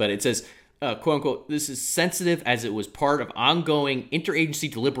piece. But it says, quote unquote, this is sensitive as it was part of ongoing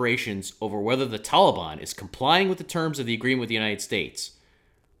interagency deliberations over whether the Taliban is complying with the terms of the agreement with the United States.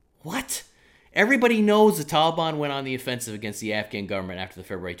 What? Everybody knows the Taliban went on the offensive against the Afghan government after the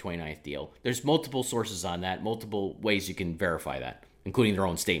February 29th deal. There's multiple sources on that, multiple ways you can verify that, including their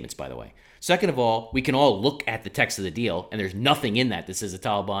own statements, by the way. Second of all, we can all look at the text of the deal, and there's nothing in that says the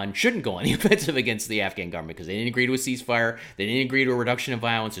Taliban shouldn't go on the offensive against the Afghan government because they didn't agree to a ceasefire, they didn't agree to a reduction of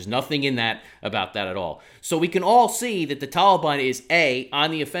violence. There's nothing in that about that at all. So we can all see that the Taliban is A,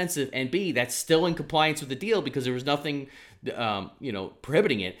 on the offensive, and B, that's still in compliance with the deal because there was nothing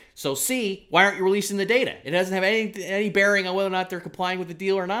prohibiting it. So C, why aren't you releasing the data? It doesn't have any bearing on whether or not they're complying with the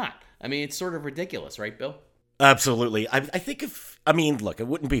deal or not. I mean, it's sort of ridiculous, right, Bill? Absolutely. I think look, it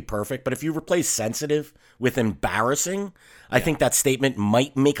wouldn't be perfect, but if you replace sensitive with embarrassing, I think that statement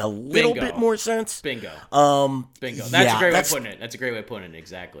might make a little bit more sense. Bingo. Bingo. That's a great way of putting it. That's a great way of putting it,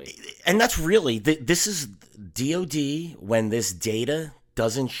 exactly. And that's really, this is DOD, when this data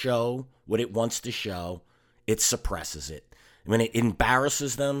doesn't show what it wants to show, it suppresses it. When it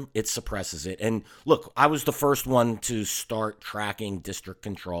embarrasses them, it suppresses it. And look, I was the first one to start tracking district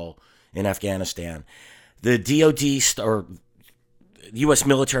control in Afghanistan. The DOD or U.S.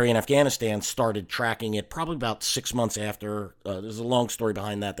 military in Afghanistan started tracking it probably about 6 months after. There's a long story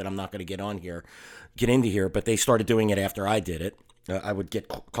behind that I'm not going to get into here, but they started doing it after I did it. I would get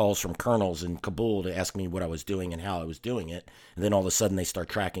calls from colonels in Kabul to ask me what I was doing and how I was doing it, and then all of a sudden they start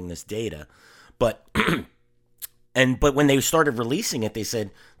tracking this data. But but when they started releasing it, they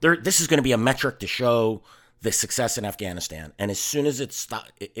said this is going to be a metric to show the success in Afghanistan. And as soon as it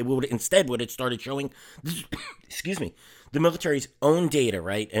stopped, what it started showing, excuse me, the military's own data,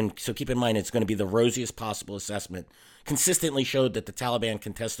 right? And so keep in mind, it's going to be the rosiest possible assessment, consistently showed that the Taliban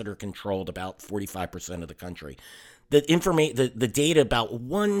contested or controlled about 45% of the country. The data about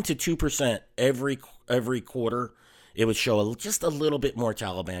 1 to 2% every quarter, it would show just a little bit more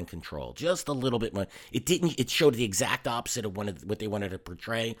Taliban control, just a little bit more. It showed the exact opposite of what they wanted to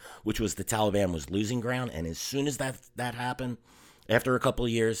portray, which was the Taliban was losing ground. And as soon as that happened, after a couple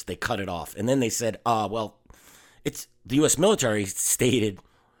of years, they cut it off. And then they said, it's the U.S. military stated,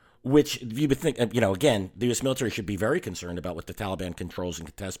 which you would think, again, the U.S. military should be very concerned about what the Taliban controls and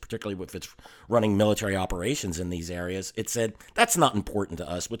contests, particularly if it's running military operations in these areas. It said, that's not important to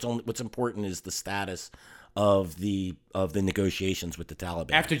us. What's important is the status of the negotiations with the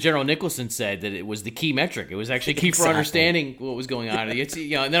Taliban. After General Nicholson said that it was the key metric, it was actually key for understanding what was going on. And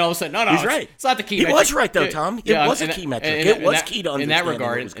then all of a sudden, no, he's right. It's not the key metric. He was right though, Tom. It was a key metric. It was key to understand in that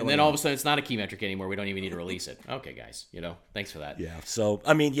regard. What was going and then on. all of a sudden, it's not a key metric anymore. We don't even need to release it. Okay, guys, thanks for that. Yeah. So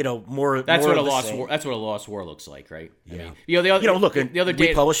I mean, more. That's more what of a the lost same. war. That's what a lost war looks like, right? Yeah. I mean, look. The other day,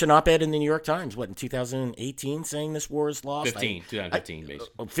 we published an op-ed in the New York Times. What in 2018, saying this war is lost. 2015,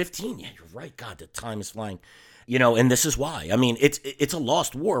 basically. 15. Yeah, you're right. God, the time is flying. And this is why. I mean, it's a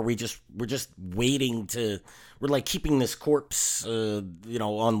lost war. We're just waiting we're like keeping this corpse,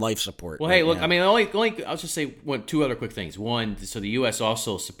 on life support. Well, right hey, look, now. I mean, I'll just say two other quick things. One, so the U.S.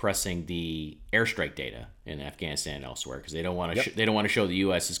 also suppressing the airstrike data in Afghanistan and elsewhere because they don't want to they don't want to show the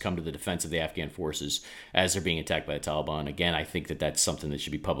U.S. has come to the defense of the Afghan forces as they're being attacked by the Taliban. Again, I think that's something that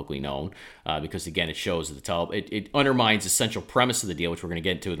should be publicly known because again, it shows that the Taliban it undermines the central premise of the deal, which we're going to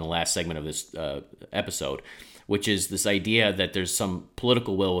get into in the last segment of this episode, which is this idea that there's some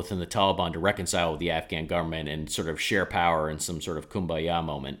political will within the Taliban to reconcile with the Afghan government and sort of share power in some sort of kumbaya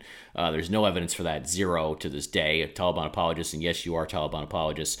moment. There's no evidence for that, zero to this day. Taliban apologists, and yes, you are Taliban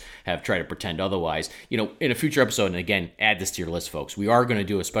apologists, have tried to pretend otherwise. In a future episode, and again, add this to your list, folks, we are going to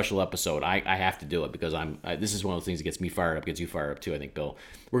do a special episode. I have to do it because this is one of the things that gets me fired up, gets you fired up too, I think, Bill.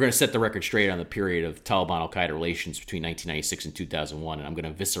 We're going to set the record straight on the period of Taliban-Al-Qaeda relations between 1996 and 2001, and I'm going to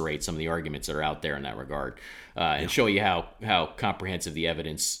eviscerate some of the arguments that are out there in that regard and show you how comprehensive the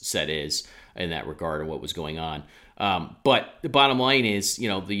evidence set is in that regard and what was going on. But the bottom line is,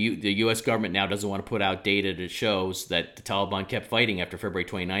 the U.S. government now doesn't want to put out data that shows that the Taliban kept fighting after February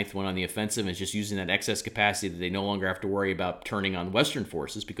 29th, went on the offensive, and is just using that excess capacity that they no longer have to worry about turning on Western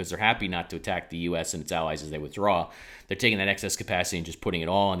forces because they're happy not to attack the U.S. and its allies as they withdraw. They're taking that excess capacity and just putting it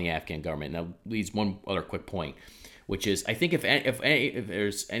all on the Afghan government. Now, leads one other quick point, which is I think if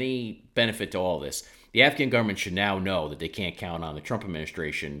there's any benefit to all this, the Afghan government should now know that they can't count on the Trump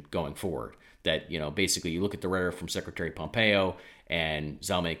administration going forward. That, basically you look at the rhetoric from Secretary Pompeo and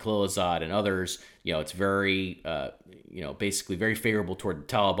Zalmay Khalilzad and others, it's very, basically very favorable toward the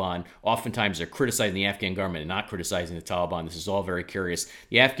Taliban. Oftentimes they're criticizing the Afghan government and not criticizing the Taliban. This is all very curious.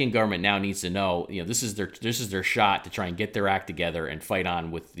 The Afghan government now needs to know, this is their shot to try and get their act together and fight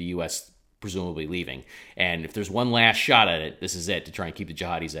on with the U.S. presumably leaving. And if there's one last shot at it, this is it, to try and keep the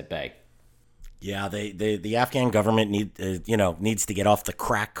jihadis at bay. Yeah, the Afghan government needs to get off the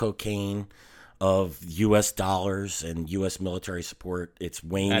crack cocaine of U.S. dollars and U.S. military support. It's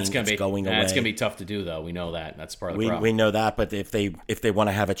waning. It's going away. That's going to be tough to do, though. We know that. That's part of the problem. We know that, but if they want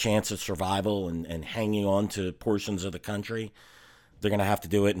to have a chance of survival and hanging on to portions of the country, they're going to have to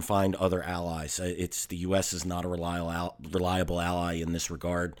do it and find other allies. The U.S. is not a reliable ally in this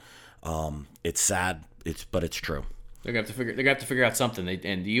regard. It's sad, but it's true. They're gonna have to figure out something.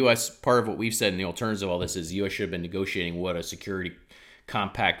 And the U.S. part of what we've said in the alternative of all this is the U.S. should have been negotiating what a security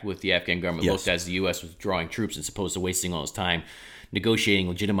compact with the Afghan government looked as the U.S. was withdrawing troops, as opposed to wasting all its time negotiating,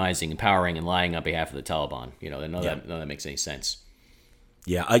 legitimizing, empowering, and lying on behalf of the Taliban. None of that makes any sense.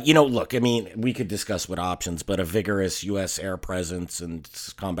 Yeah, look, I mean, we could discuss what options, but a vigorous U.S. air presence and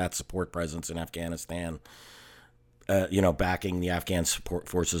combat support presence in Afghanistan, backing the Afghan support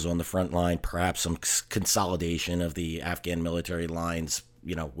forces on the front line, perhaps some consolidation of the Afghan military lines,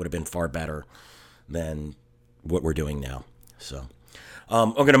 would have been far better than what we're doing now. So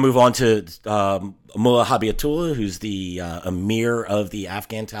I'm going to move on to Mullah Habibatullah, who's the emir of the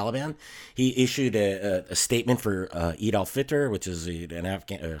Afghan Taliban. He issued a statement for Eid al-Fitr, which is an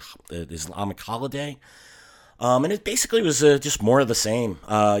Afghan Islamic holiday. And it basically was just more of the same.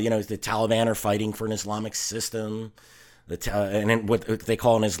 The Taliban are fighting for an Islamic system, and what they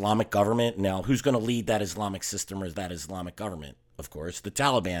call an Islamic government. Now, who's going to lead that Islamic system or that Islamic government? Of course, the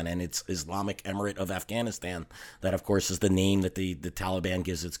Taliban and its Islamic Emirate of Afghanistan. That, of course, is the name that the Taliban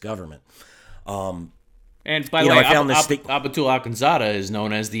gives its government. And by the way, Abatullah Akhundzada is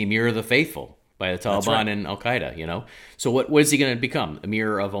known as the Emir of the Faithful by the Taliban and Al Qaeda. So what is he going to become?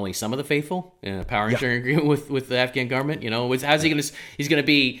 Emir of only some of the faithful in a power sharing agreement with the Afghan government? How's he going to? He's going to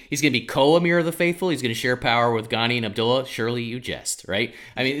be co-Emir of the faithful. He's going to share power with Ghani and Abdullah. Surely you jest, right?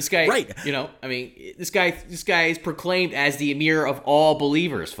 I mean, this guy. Right. This guy is proclaimed as the Emir of all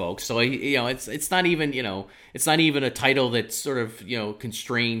believers, folks. So it's not even it's not even a title that's sort of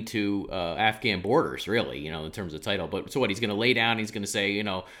constrained to Afghan borders, really. In terms of title. But so what? He's going to lay down. He's going to say,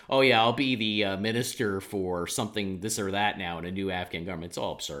 oh yeah, I'll be the minister for something this or that now in a new Afghan government. It's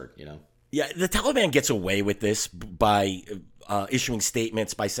all absurd, Yeah, the Taliban gets away with this by issuing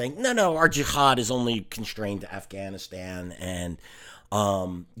statements by saying, no, our jihad is only constrained to Afghanistan, and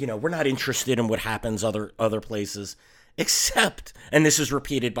we're not interested in what happens other places, except, and this is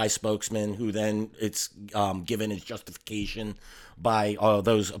repeated by spokesmen who then it's given as justification by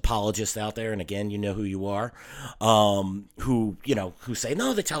those apologists out there, and again, you know who you are, who say,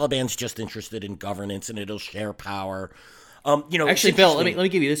 no, the Taliban's just interested in governance and it'll share power. Actually, Bill, let me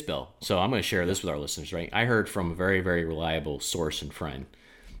give you this, Bill. So I'm going to share this with our listeners, right? I heard from a very, very reliable source and friend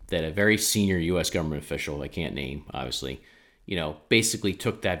that a very senior U.S. government official, I can't name, obviously, basically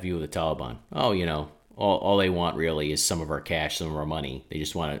took that view of the Taliban. Oh, all they want really is some of our cash, some of our money. They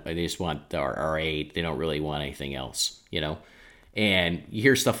just want our aid. They don't really want anything else, And you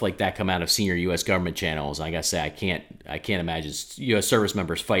hear stuff like that come out of senior U.S. government channels. And I gotta say, I can't imagine U.S. service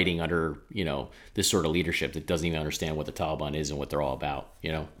members fighting under this sort of leadership that doesn't even understand what the Taliban is and what they're all about.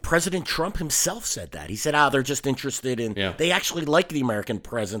 President Trump himself said that. He said, they're just interested in. Yeah. They actually like the American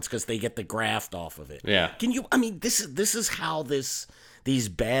presence because they get the graft off of it. Yeah. This is how these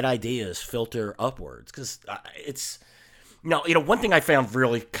bad ideas filter upwards, because it's one thing I found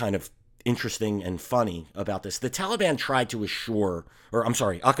really kind of interesting and funny about this. The Taliban tried to assure, Mullah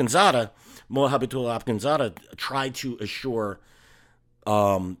Habibatullah Akhundzada tried to assure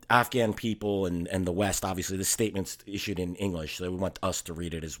Afghan people and the West, obviously the statement's issued in English, so we want us to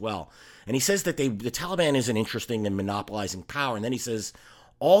read it as well. And he says that the Taliban isn't interested in monopolizing power, and then he says,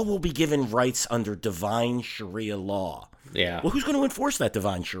 all will be given rights under divine Sharia law. Yeah. Well, who's going to enforce that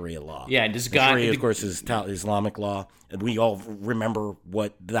divine Sharia law? Yeah, and Sharia, of course, is Islamic law. And we all remember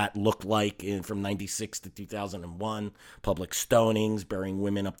what that looked like from 96 to 2001. Public stonings, burying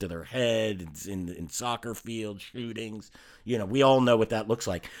women up to their heads in soccer fields, shootings. We all know what that looks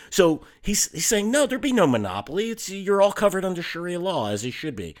like. So he's saying, no, there'd be no monopoly. You're all covered under Sharia law, as it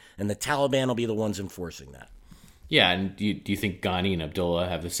should be. And the Taliban will be the ones enforcing that. Yeah, and do you think Ghani and Abdullah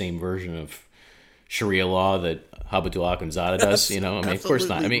have the same version of Sharia law that Habibatullah Akhundzada does? Of course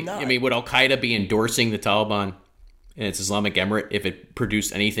not. I mean, would Al Qaeda be endorsing the Taliban and it's Islamic Emirate if it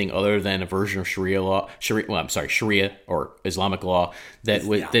produced anything other than a version of Sharia or Islamic law that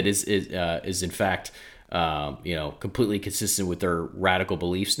is in fact completely consistent with their radical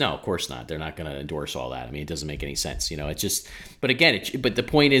beliefs. No, of course not. They're not going to endorse all that. I mean, it doesn't make any sense. It's just. But again, but the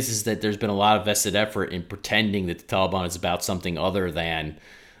point is that there's been a lot of vested effort in pretending that the Taliban is about something other than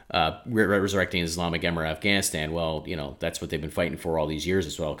resurrecting Islamic Emirate Afghanistan. Well, that's what they've been fighting for all these years.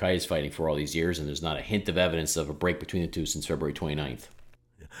 That's what Al Qaeda is fighting for all these years, and there's not a hint of evidence of a break between the two since February 29th.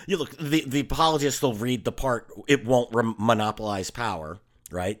 You look, the apologists will read the part, it won't monopolize power,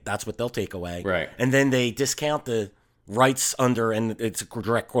 right? That's what they'll take away. Right. And then they discount the rights under, and it's a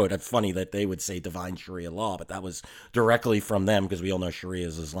direct quote. It's funny that they would say divine Sharia law, but that was directly from them because we all know Sharia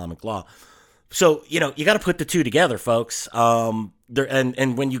is Islamic law. So, you got to put the two together, folks. And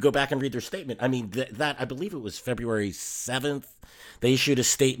when you go back and read their statement, I mean, that I believe it was February 7th, they issued a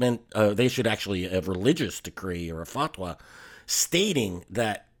statement. They issued actually a religious decree or a fatwa stating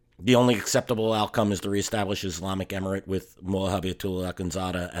that the only acceptable outcome is to reestablish Islamic Emirate with Mullah Habibatullah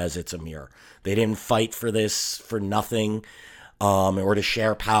Akhundzada as its emir. They didn't fight for this for nothing. Or to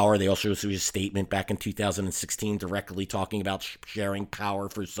share power. They also issued a statement back in 2016 directly talking about sharing power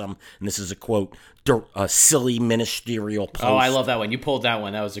for some, and this is a quote, a silly ministerial post. Oh, I love that one. You pulled that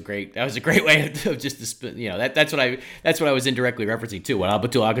one. That was a great way of just that's what I was indirectly referencing too. What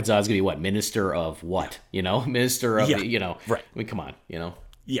Habibatullah Akhundzada is going to be what? Minister of what? Minister of right. I mean, come on,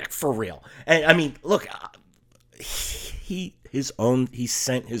 Yeah, for real. And I mean, look, he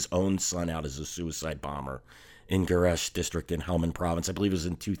sent his own son out as a suicide bomber in Guresh district in Helmand province. I believe it was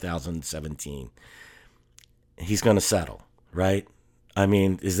in 2017. He's going to settle, right? I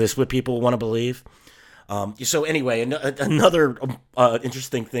mean, is this what people want to believe? So anyway, another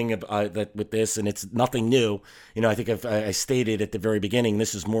interesting thing that with this, and it's nothing new. I think I stated at the very beginning,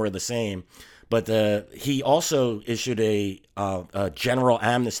 this is more of the same. But he also issued a general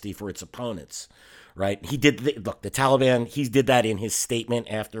amnesty for its opponents, right? He did the Taliban. He did that in his statement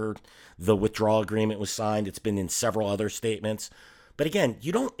after the withdrawal agreement was signed. It's been in several other statements. But again,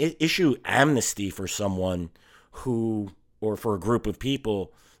 you don't issue amnesty for someone or for a group of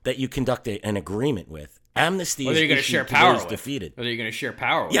people that you conduct an agreement with. Amnesty is going to share power with. Defeated. Whether you're going to share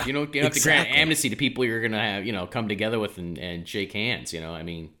power with. Yeah, you don't have to grant amnesty to people you're going to have, come together with and shake hands. I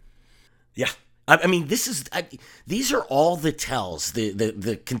mean. Yeah. I mean, these are all the tells,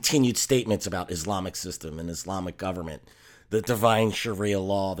 the continued statements about Islamic system and Islamic government, the divine Sharia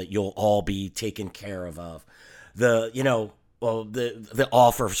law that you'll all be taken care of, the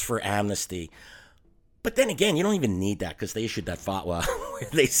offers for amnesty. But then again, you don't even need that because they issued that fatwa where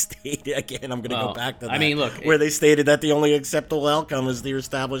they stated, again, I'm going to go back to that. I mean, look. Where they stated that the only acceptable outcome is the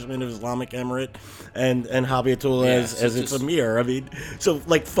establishment of Islamic Emirate and Habibatullah as its emir. I mean, so,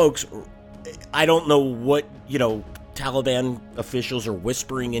 folks, I don't know what, Taliban officials are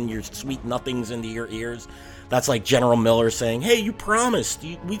whispering in your sweet nothings into your ears. That's like General Miller saying, hey, you promised.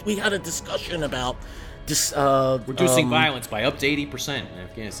 We had a discussion about reducing violence by up to 80% in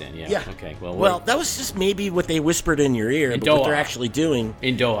Afghanistan. Yeah. Okay. Well, that was just maybe what they whispered in your ear. But what they're actually doing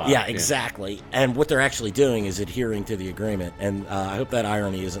in Doha. Yeah, exactly. Yeah. And what they're actually doing is adhering to the agreement. And I hope that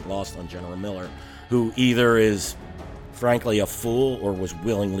irony isn't lost on General Miller, who either is, frankly, a fool or was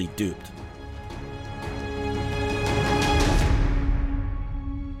willingly duped.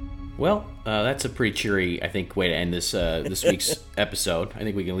 Well, that's a pretty cheery, I think, way to end this week's episode. I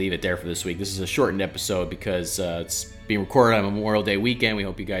think we can leave it there for this week. This is a shortened episode because it's being recorded on Memorial Day weekend. We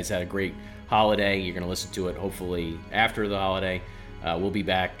hope you guys had a great holiday. You're going to listen to it, hopefully, after the holiday. We'll be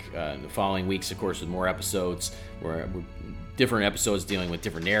back in the following weeks, of course, with more episodes. We're different episodes dealing with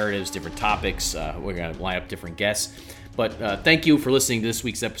different narratives, different topics. We're going to line up different guests. But thank you for listening to this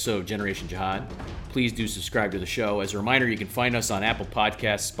week's episode of Generation Jihad. Please do subscribe to the show. As a reminder, you can find us on Apple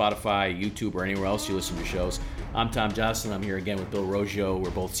Podcasts, Spotify, YouTube, or anywhere else you listen to shows. I'm Tom Johnson. I'm here again with Bill Roggio. We're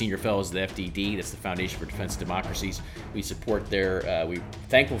both senior fellows at the FDD. That's the Foundation for Defense of Democracies. We support we're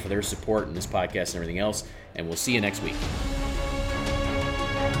thankful for their support in this podcast and everything else. And we'll see you next week.